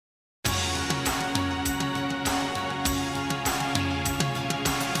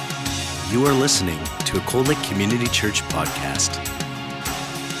You are listening to a Cold Lake Community Church podcast.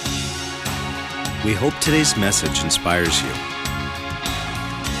 We hope today's message inspires you.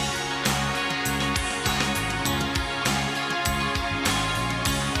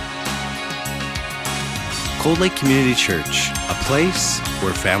 Cold Lake Community Church, a place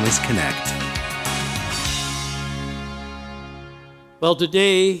where families connect. Well,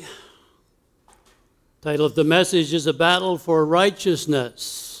 today, the title of the message is A Battle for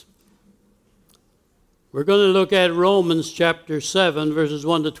Righteousness. We're going to look at Romans chapter 7, verses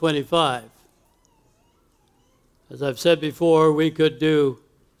 1 to 25. As I've said before, we could do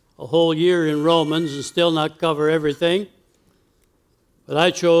a whole year in Romans and still not cover everything. But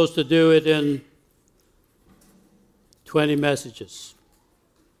I chose to do it in 20 messages.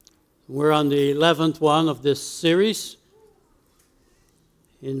 We're on the 11th one of this series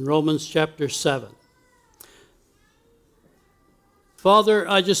in Romans chapter 7. Father,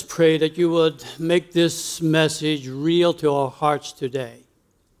 I just pray that you would make this message real to our hearts today.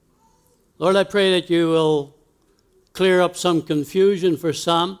 Lord, I pray that you will clear up some confusion for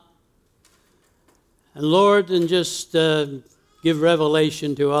some. And Lord, and just give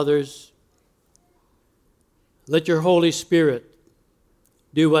revelation to others. Let your Holy Spirit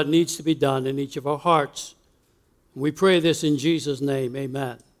do what needs to be done in each of our hearts. We pray this in Jesus' name,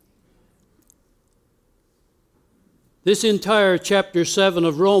 amen. This entire chapter 7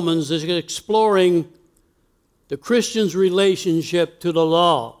 of Romans is exploring the Christian's relationship to the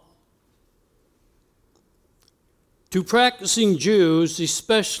law. To practicing Jews,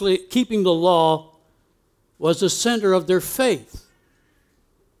 especially keeping the law was the center of their faith.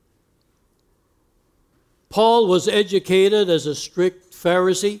 Paul was educated as a strict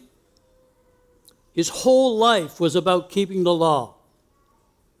Pharisee. His whole life was about keeping the law.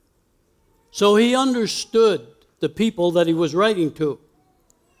 So he understood the people that he was writing to.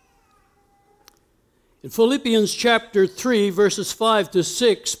 In Philippians chapter 3, verses 5 to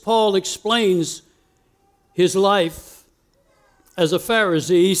 6, Paul explains his life as a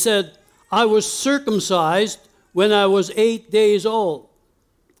Pharisee. He said, I was circumcised when I was 8 days old.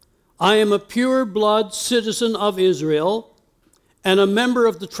 I am a pure-blood citizen of Israel and a member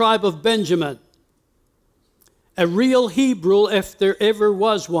of the tribe of Benjamin, a real Hebrew if there ever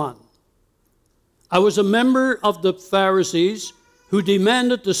was one. I was a member of the Pharisees who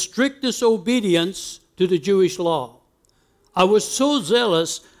demanded the strictest obedience to the Jewish law. I was so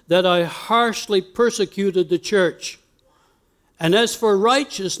zealous that I harshly persecuted the church. And as for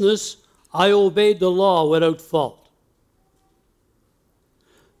righteousness, I obeyed the law without fault.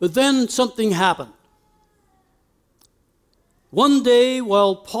 But then something happened. One day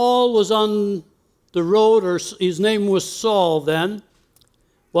while Paul was on the road, or his name was Saul then,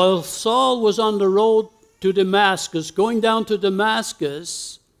 while Saul was on the road to Damascus, going down to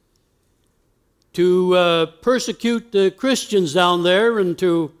Damascus to persecute the Christians down there and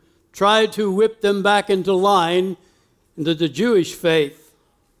to try to whip them back into line into the Jewish faith,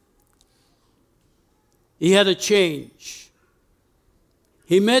 he had a change.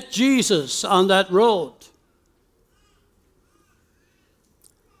 He met Jesus on that road.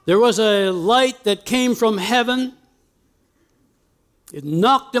 There was a light that came from heaven. It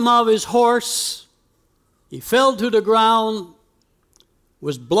knocked him off his horse. He fell to the ground,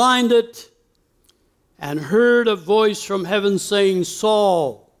 was blinded, and heard a voice from heaven saying,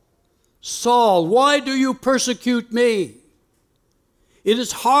 Saul, Saul, why do you persecute me? It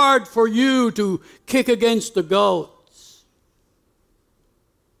is hard for you to kick against the goads.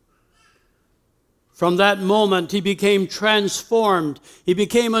 From that moment, he became transformed. He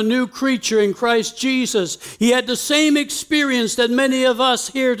became a new creature in Christ Jesus. He had the same experience that many of us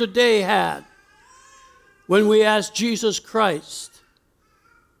here today had when we asked Jesus Christ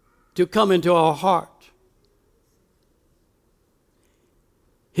to come into our heart.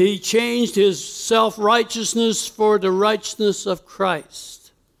 He changed his self-righteousness for the righteousness of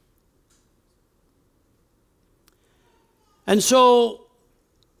Christ. And so,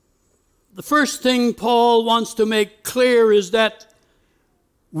 the first thing Paul wants to make clear is that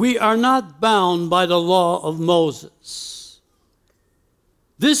we are not bound by the law of Moses.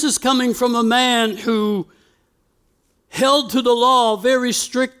 This is coming from a man who held to the law very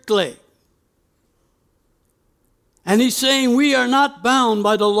strictly. And he's saying we are not bound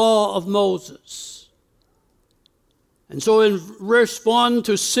by the law of Moses. And so in verse 1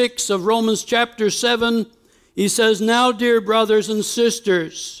 to 6 of Romans chapter 7, he says, Now, dear brothers and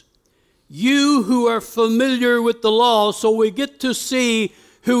sisters, you who are familiar with the law, so we get to see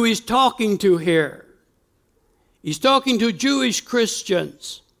who he's talking to here. He's talking to Jewish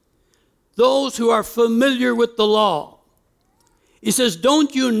Christians, those who are familiar with the law. He says,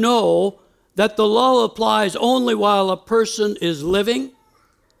 don't you know that the law applies only while a person is living?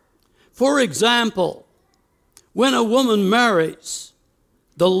 For example, when a woman marries,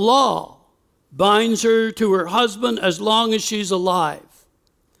 the law binds her to her husband as long as she's alive.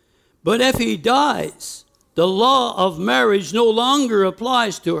 But if he dies, the law of marriage no longer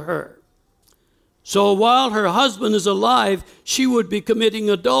applies to her. So while her husband is alive, she would be committing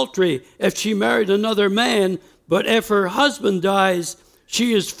adultery if she married another man. But if her husband dies,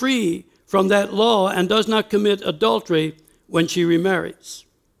 she is free from that law and does not commit adultery when she remarries.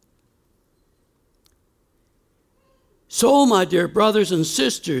 So, my dear brothers and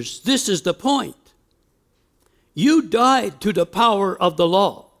sisters, this is the point. You died to the power of the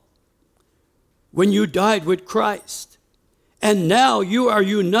law when you died with Christ. And now you are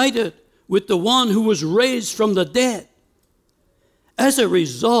united with the one who was raised from the dead. As a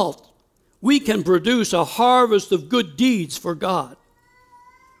result, we can produce a harvest of good deeds for God.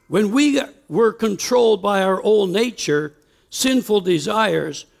 When we were controlled by our old nature, sinful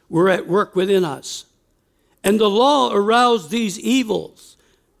desires were at work within us. And the law aroused these evil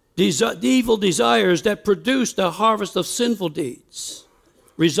desires that produced a harvest of sinful deeds,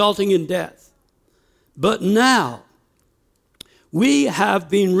 resulting in death. But now, we have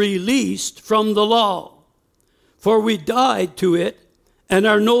been released from the law, for we died to it and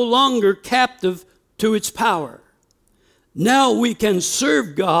are no longer captive to its power. Now we can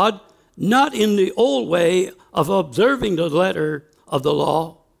serve God not in the old way of observing the letter of the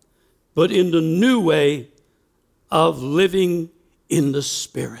law, but in the new way of living in the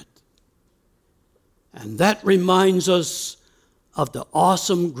Spirit. And that reminds us of the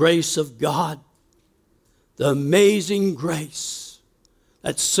awesome grace of God, the amazing grace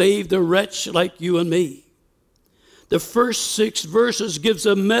that saved a wretch like you and me. The first 6 verses gives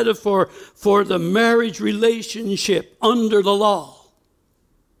a metaphor for the marriage relationship under the law,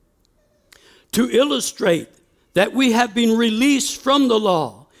 to illustrate that we have been released from the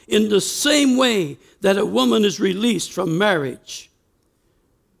law in the same way that a woman is released from marriage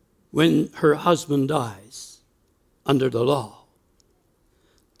when her husband dies under the law.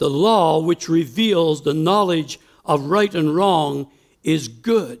 The law, which reveals the knowledge of right and wrong, is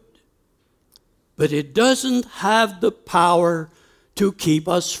good, but it doesn't have the power to keep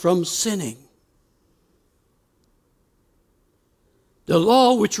us from sinning. The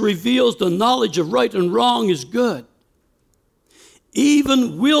law, which reveals the knowledge of right and wrong, is good.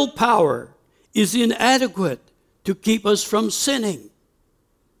 Even willpower is inadequate to keep us from sinning.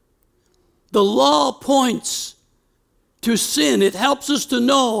 The law points to sin. It helps us to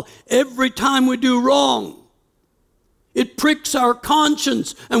know every time we do wrong. It pricks our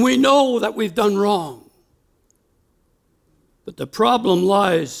conscience and we know that we've done wrong. But the problem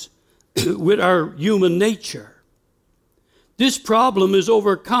lies with our human nature. This problem is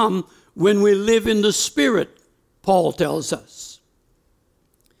overcome when we live in the Spirit, Paul tells us.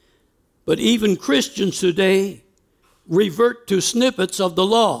 But even Christians today revert to snippets of the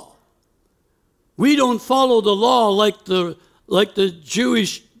law. We don't follow the law like the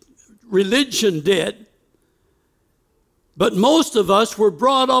Jewish religion did. But most of us were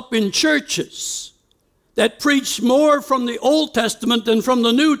brought up in churches that preached more from the Old Testament than from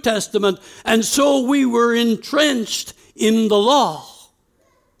the New Testament, and so we were entrenched in the law.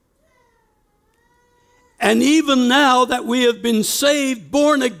 And even now that we have been saved,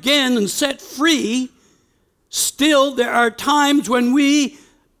 born again, and set free, still there are times when we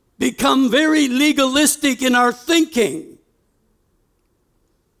become very legalistic in our thinking.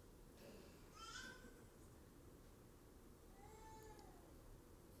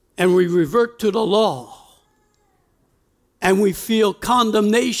 And we revert to the law. And we feel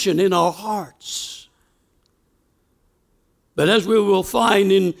condemnation in our hearts. But as we will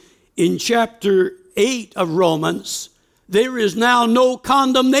find in chapter 8 of Romans, there is now no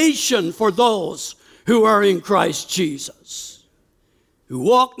condemnation for those who are in Christ Jesus, who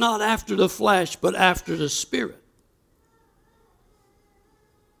walk not after the flesh, but after the Spirit.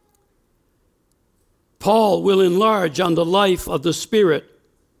 Paul will enlarge on the life of the Spirit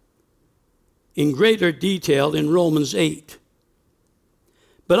in greater detail in Romans 8.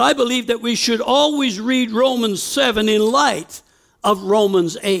 But I believe that we should always read Romans 7 in light of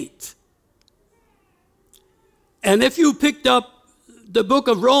Romans 8. And if you picked up the book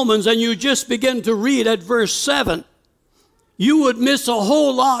of Romans and you just begin to read at verse 7, you would miss a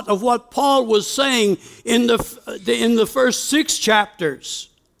whole lot of what Paul was saying in the first 6 chapters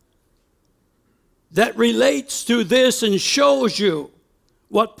that relates to this and shows you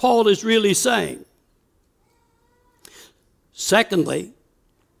what Paul is really saying. Secondly,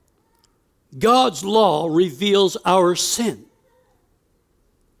 God's law reveals our sin.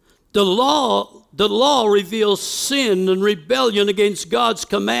 The law reveals sin and rebellion against God's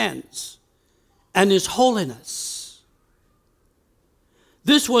commands and His holiness.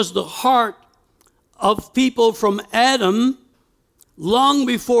 This was the heart of people from Adam long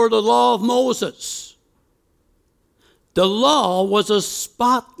before the law of Moses. The law was a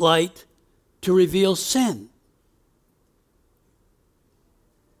spotlight to reveal sin.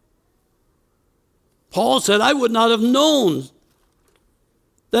 Paul said, I would not have known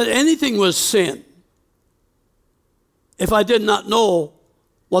that anything was sin if I did not know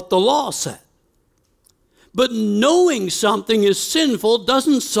what the law said. But knowing something is sinful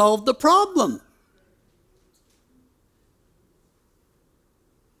doesn't solve the problem.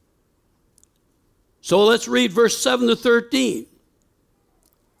 So let's read verse 7 to 13.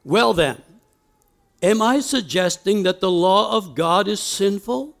 Well then, am I suggesting that the law of God is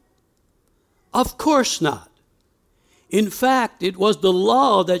sinful? Of course not. In fact, it was the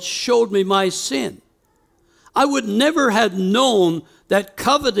law that showed me my sin. I would never have known that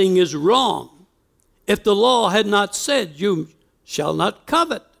coveting is wrong if the law had not said, you shall not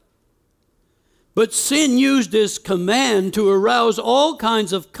covet. But sin used this command to arouse all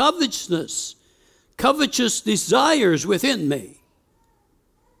kinds of covetous desires within me.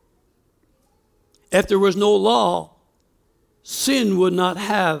 If there was no law, sin would not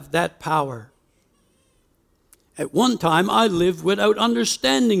have that power. At one time, I lived without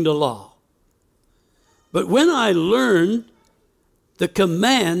understanding the law. But when I learned the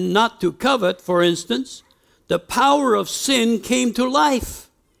command not to covet, for instance, the power of sin came to life,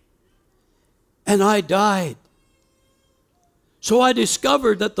 and I died. So I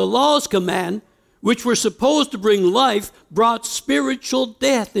discovered that the law's command, which were supposed to bring life, brought spiritual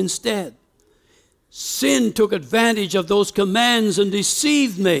death instead. Sin took advantage of those commands and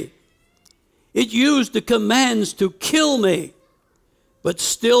deceived me. It used the commands to kill me. But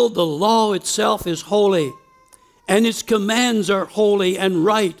still the law itself is holy, and its commands are holy and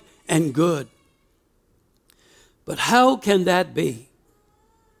right and good. But how can that be?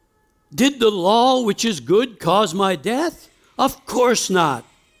 Did the law, which is good, cause my death? Of course not.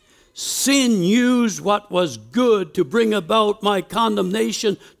 Sin used what was good to bring about my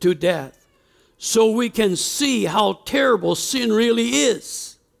condemnation to death. So we can see how terrible sin really is.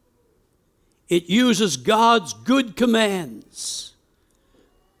 It uses God's good commands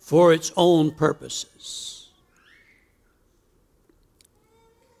for its own purposes.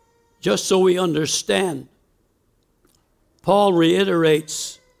 Just so we understand, Paul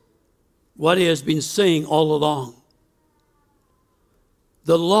reiterates what he has been saying all along.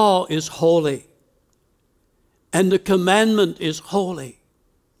 The law is holy, and the commandment is holy,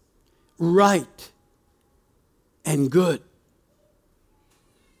 right, and good.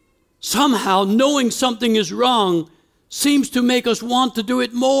 Somehow, knowing something is wrong seems to make us want to do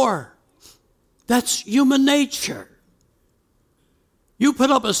it more. That's human nature. You put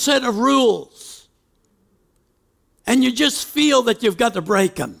up a set of rules, and you just feel that you've got to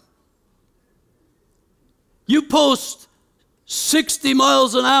break them. You post 60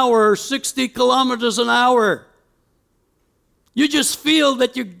 miles an hour, 60 kilometers an hour. You just feel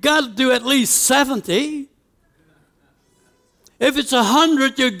that you've got to do at least 70. If it's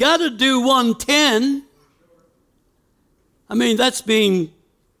 100, you've got to do 110. I mean, that's being,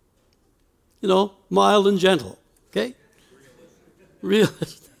 mild and gentle, okay?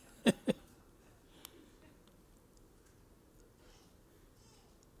 Realist.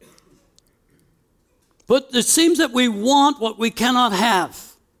 But it seems that we want what we cannot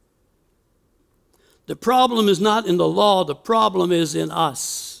have. The problem is not in the law, the problem is in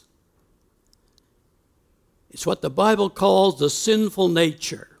us. It's what the Bible calls the sinful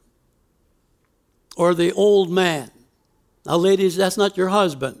nature, or the old man. Now, ladies, that's not your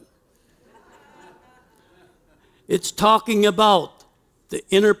husband. It's talking about the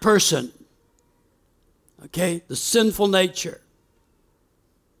inner person, okay? The sinful nature.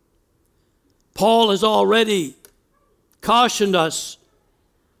 Paul has already cautioned us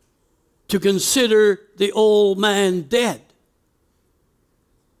to consider the old man dead.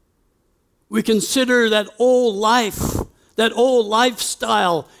 We consider that old life, that old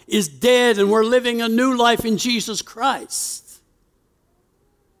lifestyle is dead, and we're living a new life in Jesus Christ.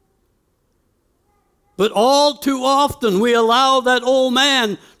 But all too often we allow that old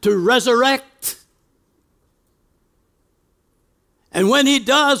man to resurrect. And when he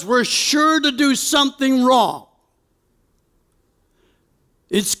does, we're sure to do something wrong.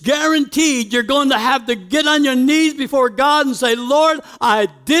 It's guaranteed you're going to have to get on your knees before God and say, Lord, I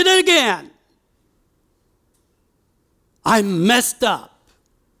did it again. I messed up.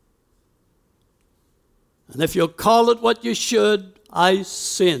 And if you'll call it what you should, I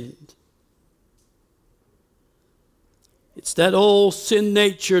sinned. It's that old sin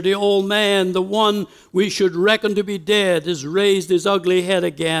nature, the old man, the one we should reckon to be dead, has raised his ugly head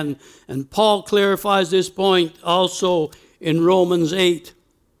again. And Paul clarifies this point also in Romans 8.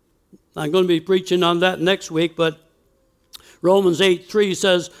 I'm going to be preaching on that next week, but Romans 8:3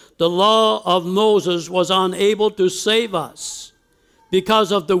 says, the law of Moses was unable to save us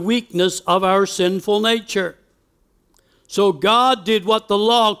because of the weakness of our sinful nature. So God did what the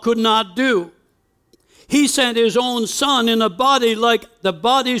law could not do. He sent his own Son in a body like the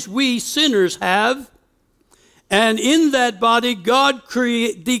bodies we sinners have. And in that body, God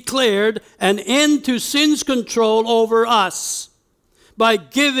declared an end to sin's control over us by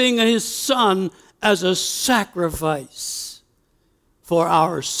giving his Son as a sacrifice for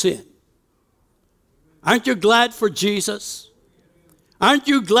our sin. Aren't you glad for Jesus? Aren't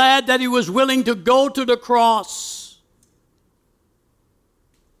you glad that he was willing to go to the cross?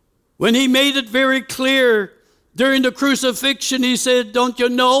 When he made it very clear during the crucifixion, he said, don't you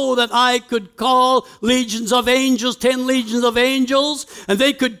know that I could call legions of angels, 10 legions of angels, and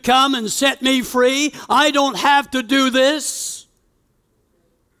they could come and set me free? I don't have to do this.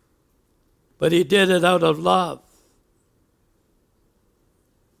 But he did it out of love.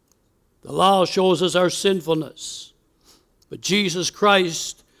 The law shows us our sinfulness. But Jesus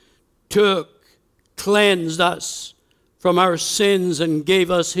Christ cleansed us from our sins and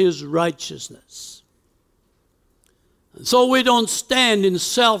gave us his righteousness. And so we don't stand in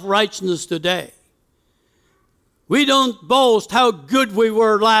self-righteousness today. We don't boast how good we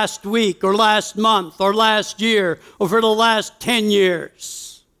were last week or last month or last year or for the last 10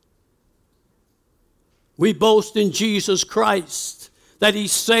 years. We boast in Jesus Christ that he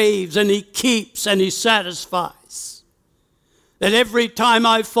saves and he keeps and he satisfies. That every time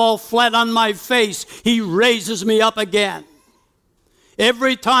I fall flat on my face, he raises me up again.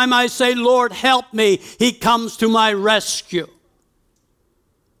 Every time I say, Lord, help me, he comes to my rescue.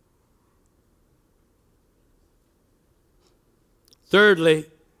 Thirdly,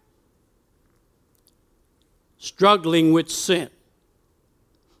 struggling with sin.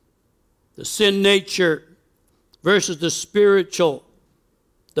 The sin nature versus the spiritual,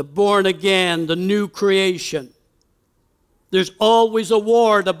 the born again, the new creation. There's always a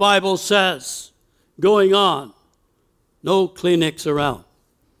war, the Bible says, going on. No Kleenex around.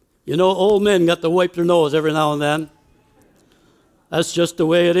 You know, old men got to wipe their nose every now and then. That's just the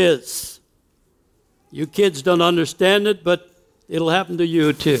way it is. You kids don't understand it, but it'll happen to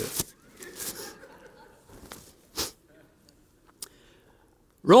you too.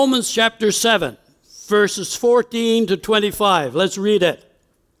 Romans chapter 7, verses 14 to 25. Let's read it.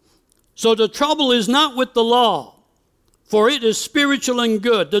 So the trouble is not with the law, for it is spiritual and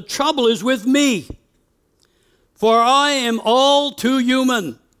good. The trouble is with me, for I am all too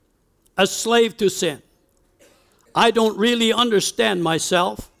human, a slave to sin. I don't really understand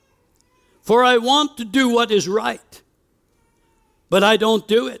myself, for I want to do what is right, but I don't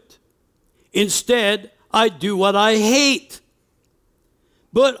do it. Instead, I do what I hate.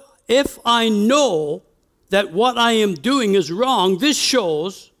 But if I know that what I am doing is wrong, this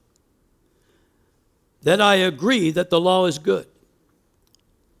shows that I agree that the law is good.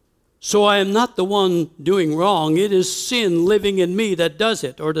 So I am not the one doing wrong. It is sin living in me that does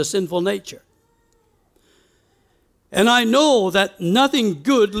it, or the sinful nature. And I know that nothing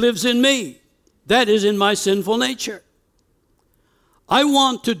good lives in me. That is in my sinful nature. I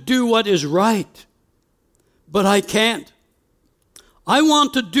want to do what is right, but I can't. I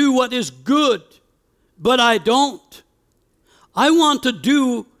want to do what is good, but I don't. I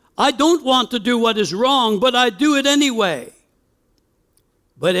don't want to do what is wrong, but I do it anyway.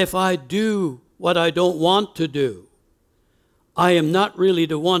 But if I do what I don't want to do, I am not really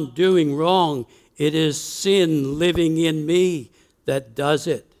the one doing wrong. It is sin living in me that does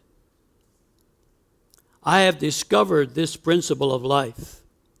it. I have discovered this principle of life,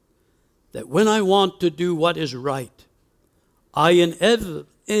 that when I want to do what is right, I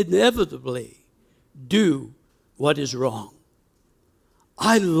inevitably do what is wrong.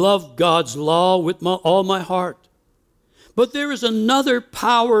 I love God's law with all my heart. But there is another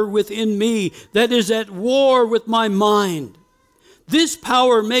power within me that is at war with my mind. This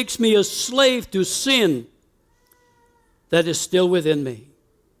power makes me a slave to sin that is still within me.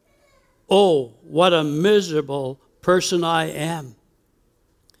 Oh, what a miserable person I am.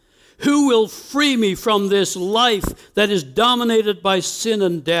 Who will free me from this life that is dominated by sin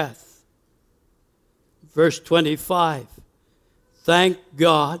and death? Verse 25. Thank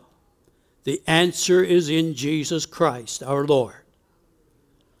God, the answer is in Jesus Christ, our Lord.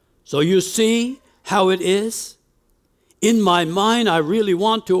 So you see how it is? In my mind, I really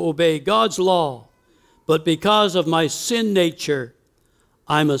want to obey God's law, but because of my sin nature,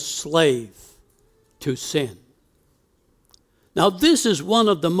 I'm a slave to sin. Now, this is one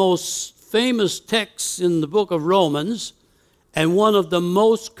of the most famous texts in the book of Romans and one of the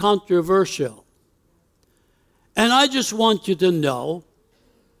most controversial. And I just want you to know,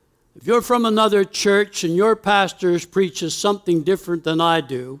 if you're from another church and your pastor preaches something different than I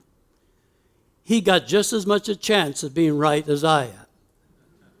do, he got just as much a chance of being right as I am.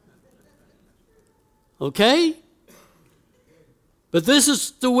 Okay? But this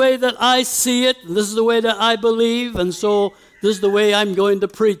is the way that I see it, and this is the way that I believe, and so this is the way I'm going to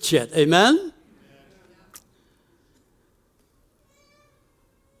preach it. Amen?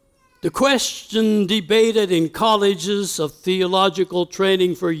 The question debated in colleges of theological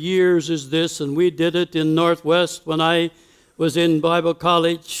training for years is this, and we did it in Northwest when I was in Bible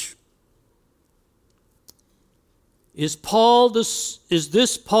college. Is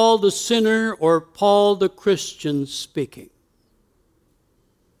this Paul the sinner or Paul the Christian speaking?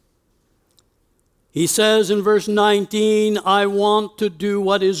 He says in verse 19, I want to do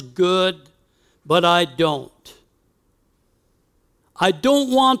what is good, but I don't. I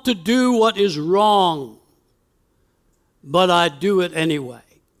don't want to do what is wrong, but I do it anyway.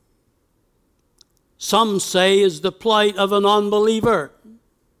 Some say is the plight of an unbeliever.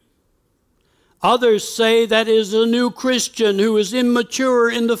 Others say that is a new Christian who is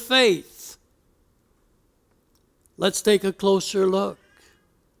immature in the faith. Let's take a closer look.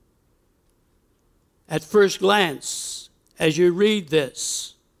 At first glance, as you read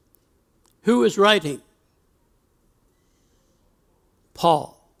this, who is writing?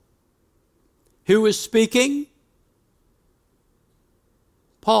 Paul. Who is speaking?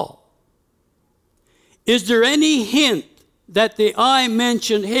 Paul. Is there any hint that the I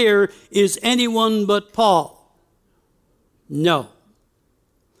mentioned here is anyone but Paul? No.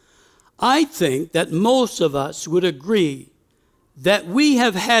 I think that most of us would agree that we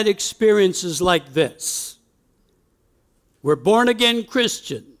have had experiences like this. We're born-again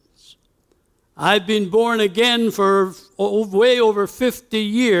Christians. I've been born again for way over 50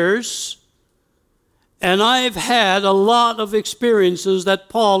 years, and I've had a lot of experiences that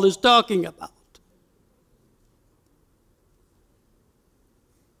Paul is talking about.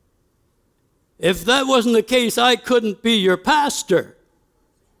 If that wasn't the case, I couldn't be your pastor.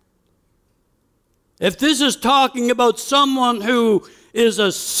 If this is talking about someone who is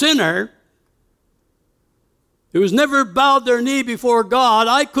a sinner, who has never bowed their knee before God,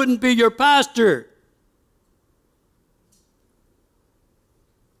 I couldn't be your pastor.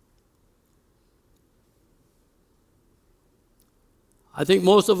 I think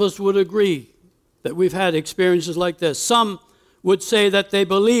most of us would agree that we've had experiences like this. Some would say that they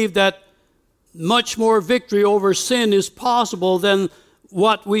believe that much more victory over sin is possible than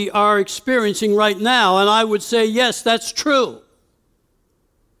what we are experiencing right now. And I would say, yes, that's true.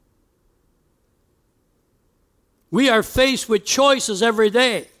 We are faced with choices every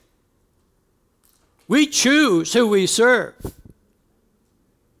day. We choose who we serve.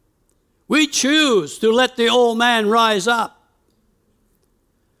 We choose to let the old man rise up.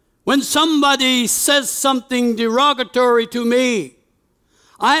 When somebody says something derogatory to me,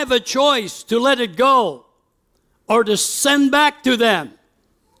 I have a choice to let it go or to send back to them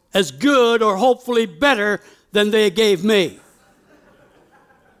as good or hopefully better than they gave me.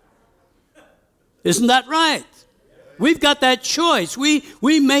 Isn't that right? We've got that choice. We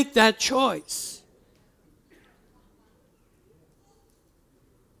make that choice.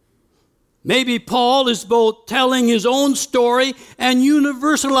 Maybe Paul is both telling his own story and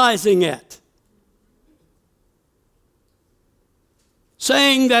universalizing it.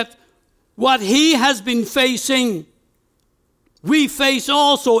 Saying that what he has been facing, we face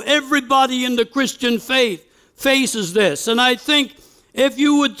also. Everybody in the Christian faith faces this. And I think if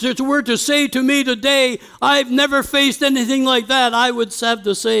you were to say to me today, I've never faced anything like that, I would have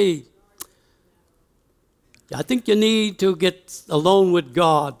to say, I think you need to get alone with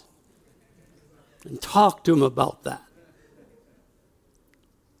God and talk to him about that.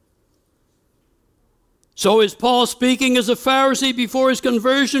 So is Paul speaking as a Pharisee before his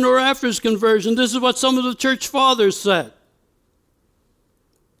conversion or after his conversion? This is what some of the church fathers said.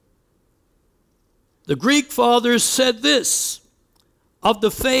 The Greek fathers said this of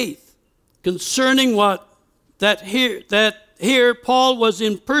the faith concerning that here Paul was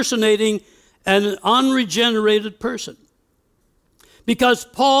impersonating an unregenerated person. Because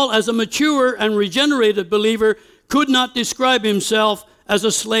Paul, as a mature and regenerated believer, could not describe himself as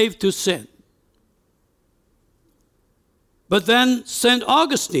a slave to sin. But then St.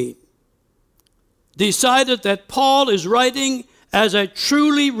 Augustine decided that Paul is writing as a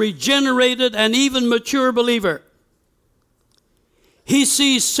truly regenerated and even mature believer. He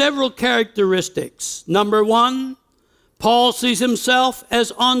sees several characteristics. Number one, Paul sees himself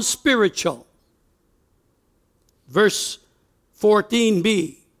as unspiritual. Verse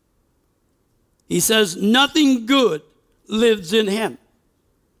 14b, he says, nothing good lives in him.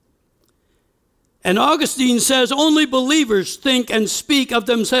 And Augustine says, only believers think and speak of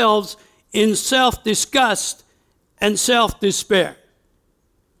themselves in self-disgust and self-despair.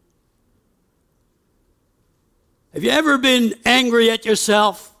 Have you ever been angry at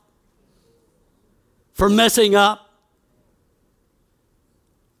yourself for messing up?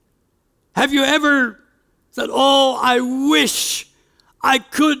 Have you ever said, oh, I wish I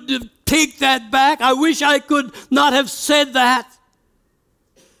could take that back. I wish I could not have said that.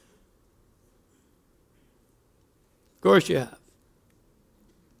 Of course you have.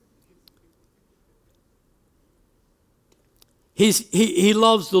 He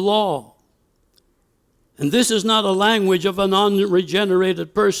loves the law. And this is not a language of an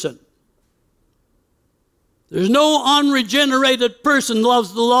unregenerated person. There's no unregenerated person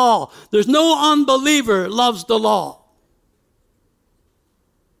loves the law. There's no unbeliever loves the law.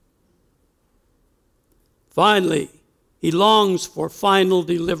 Finally, he longs for final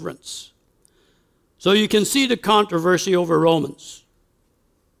deliverance. So you can see the controversy over Romans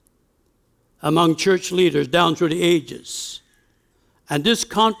among church leaders down through the ages. And this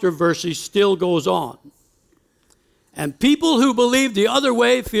controversy still goes on. And people who believe the other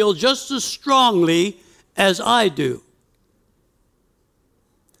way feel just as strongly as I do.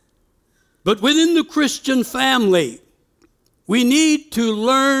 But within the Christian family, we need to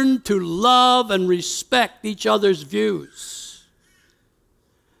learn to love and respect each other's views.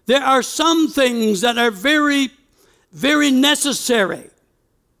 There are some things that are very, very necessary.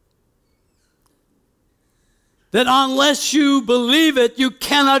 That unless you believe it, you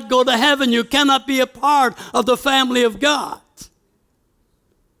cannot go to heaven. You cannot be a part of the family of God.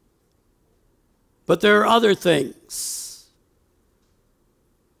 But there are other things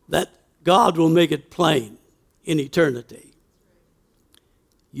that God will make it plain in eternity.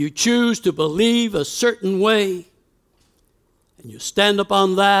 You choose to believe a certain way, and you stand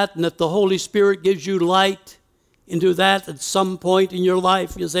upon that, and if the Holy Spirit gives you light into that at some point in your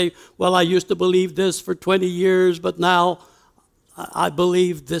life, you say, well, I used to believe this for 20 years, but now I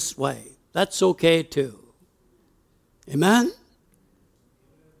believe this way. That's okay too. Amen?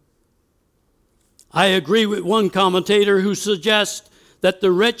 I agree with one commentator who suggests that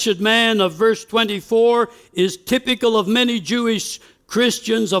the wretched man of verse 24 is typical of many Jewish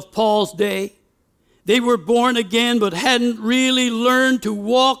Christians of Paul's day. They were born again but hadn't really learned to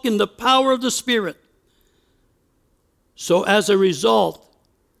walk in the power of the Spirit. So as a result,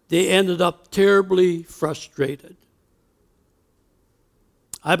 they ended up terribly frustrated.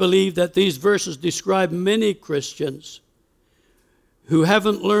 I believe that these verses describe many Christians who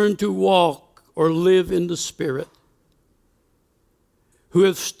haven't learned to walk or live in the Spirit, who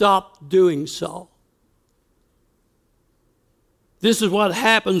have stopped doing so. This is what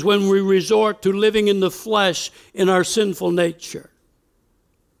happens when we resort to living in the flesh in our sinful nature.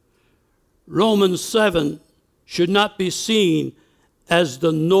 Romans 7 should not be seen as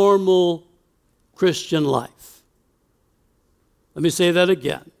the normal Christian life. Let me say that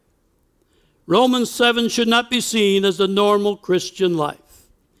again. Romans 7 should not be seen as the normal Christian life.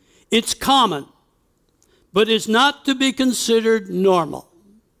 It's common, but it's not to be considered normal.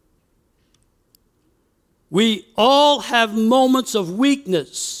 We all have moments of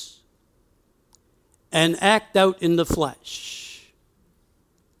weakness and act out in the flesh.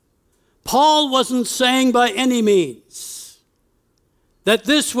 Paul wasn't saying by any means that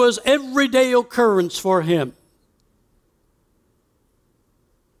this was everyday occurrence for him.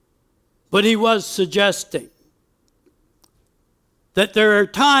 But he was suggesting that there are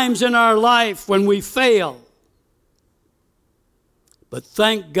times in our life when we fail. But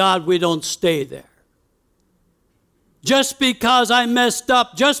thank God we don't stay there. Just because I messed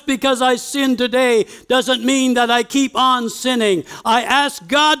up, just because I sinned today, doesn't mean that I keep on sinning. I ask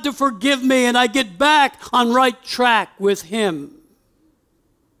God to forgive me and I get back on right track with Him.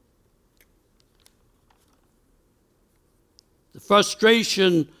 The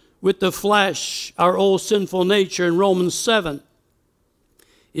frustration with the flesh, our old sinful nature in Romans 7,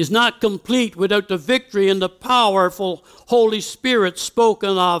 is not complete without the victory and the powerful Holy Spirit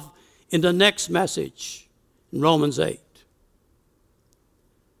spoken of in the next message in Romans 8.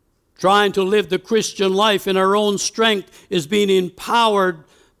 Trying to live the Christian life in our own strength is being empowered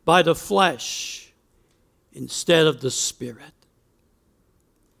by the flesh instead of the Spirit.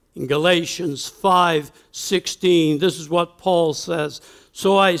 In Galatians 5:16, this is what Paul says.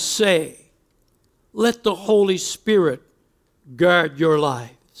 So I say, let the Holy Spirit guard your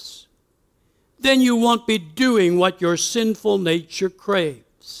lives. Then you won't be doing what your sinful nature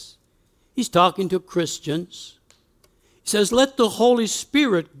craves. He's talking to Christians. He says, let the Holy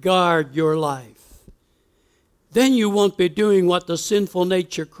Spirit guard your life. Then you won't be doing what the sinful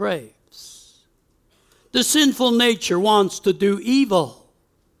nature craves. The sinful nature wants to do evil,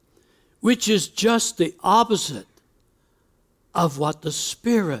 which is just the opposite of what the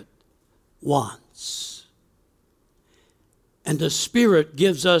Spirit wants. And the Spirit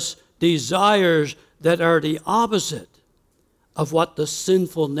gives us desires that are the opposite of what the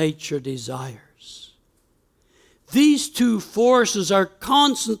sinful nature desires. These two forces are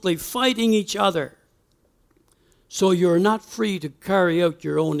constantly fighting each other. So you're not free to carry out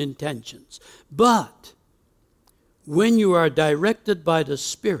your own intentions. But when you are directed by the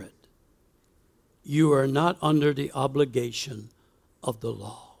Spirit, you are not under the obligation of the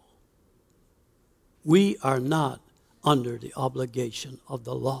law. We are not under the obligation of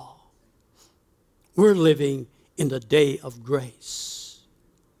the law. We're living in the day of grace,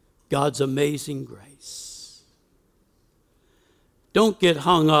 God's amazing grace. Don't get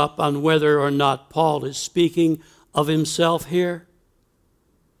hung up on whether or not Paul is speaking of himself here.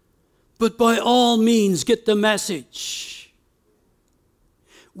 But by all means, get the message.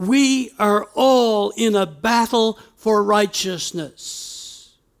 We are all in a battle for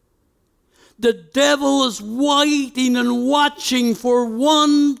righteousness. The devil is waiting and watching for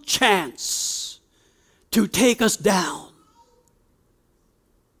one chance to take us down.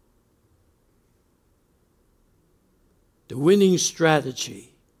 The winning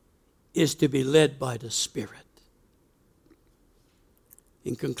strategy is to be led by the Spirit.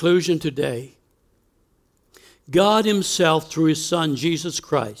 In conclusion today, God Himself, through His Son, Jesus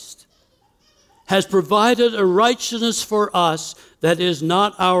Christ, has provided a righteousness for us that is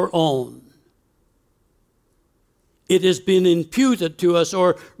not our own. It has been imputed to us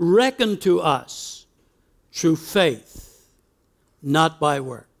or reckoned to us through faith, not by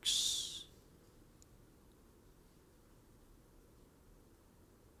works.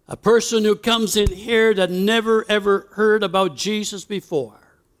 A person who comes in here that never ever heard about Jesus before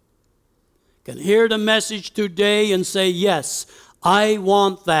can hear the message today and say, yes, I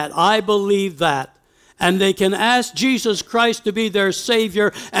want that. I believe that. And they can ask Jesus Christ to be their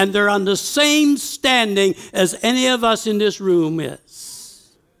Savior, and they're on the same standing as any of us in this room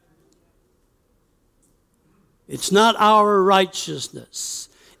is. It's not our righteousness.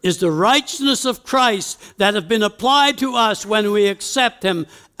 It's the righteousness of Christ that have been applied to us when we accept Him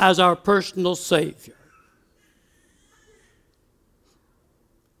as our personal Savior.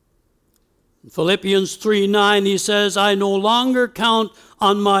 In Philippians 3:9, he says, I no longer count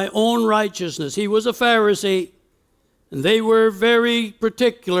on my own righteousness. He was a Pharisee, and they were very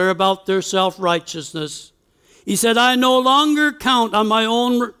particular about their self-righteousness. He said, I no longer count on my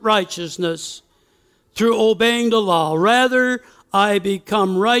own righteousness through obeying the law. Rather, I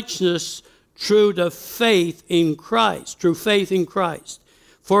become righteous through the faith in Christ, through faith in Christ.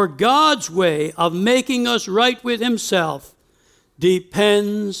 For God's way of making us right with Himself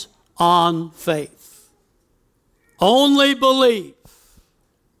depends on faith. Only believe.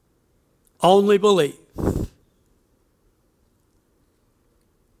 Only believe.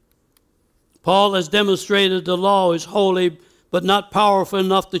 Paul has demonstrated the law is holy but not powerful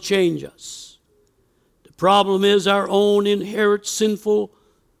enough to change us. The problem is our own inherent sinful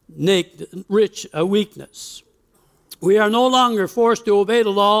weakness. We are no longer forced to obey the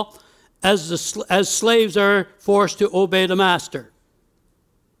law as slaves are forced to obey the master.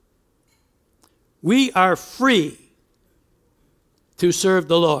 We are free to serve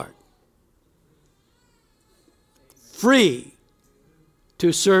the Lord. Free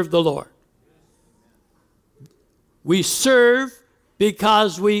to serve the Lord. We serve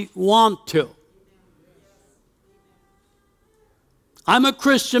because we want to. I'm a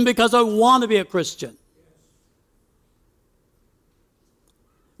Christian because I want to be a Christian.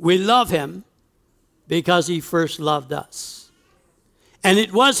 We love Him because He first loved us. And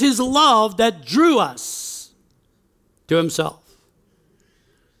it was His love that drew us to Himself.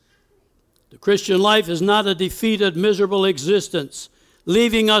 The Christian life is not a defeated, miserable existence,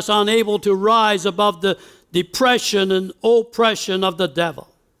 leaving us unable to rise above the depression and oppression of the devil.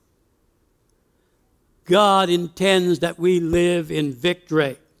 God intends that we live in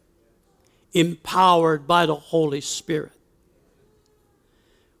victory, empowered by the Holy Spirit.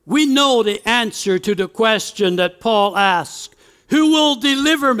 We know the answer to the question that Paul asked, who will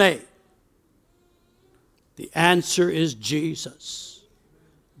deliver me? The answer is Jesus.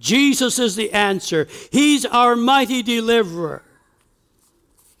 Jesus is the answer. He's our mighty deliverer.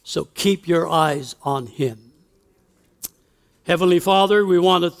 So keep your eyes on him. Heavenly Father, we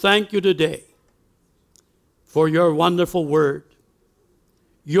want to thank you today for your wonderful word.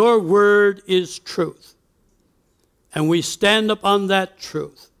 Your word is truth. And we stand upon that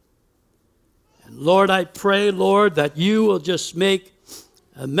truth. And Lord, I pray, Lord, that you will just make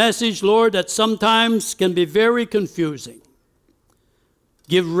a message, Lord, that sometimes can be very confusing.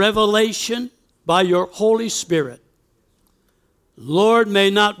 Give revelation by your Holy Spirit. Lord, may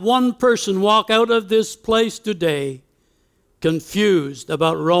not one person walk out of this place today confused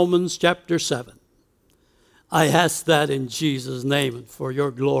about Romans chapter 7. I ask that in Jesus' name and for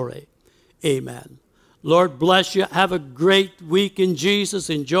your glory. Amen. Lord bless you. Have a great week in Jesus.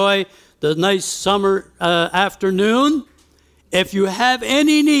 Enjoy the nice summer afternoon. If you have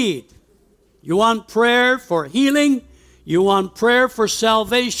any need, you want prayer for healing, you want prayer for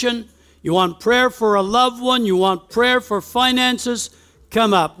salvation, you want prayer for a loved one, you want prayer for finances,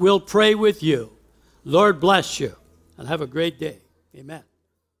 come up. We'll pray with you. Lord bless you and have a great day. Amen.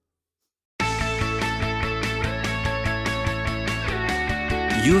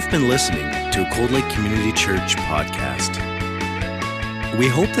 You have been listening to a Cold Lake Community Church podcast. We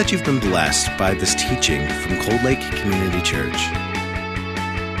hope that you've been blessed by this teaching from Cold Lake Community Church.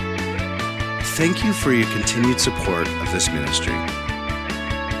 Thank you for your continued support of this ministry.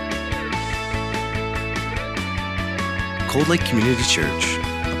 Cold Lake Community Church,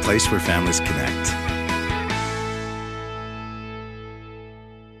 a place where families connect.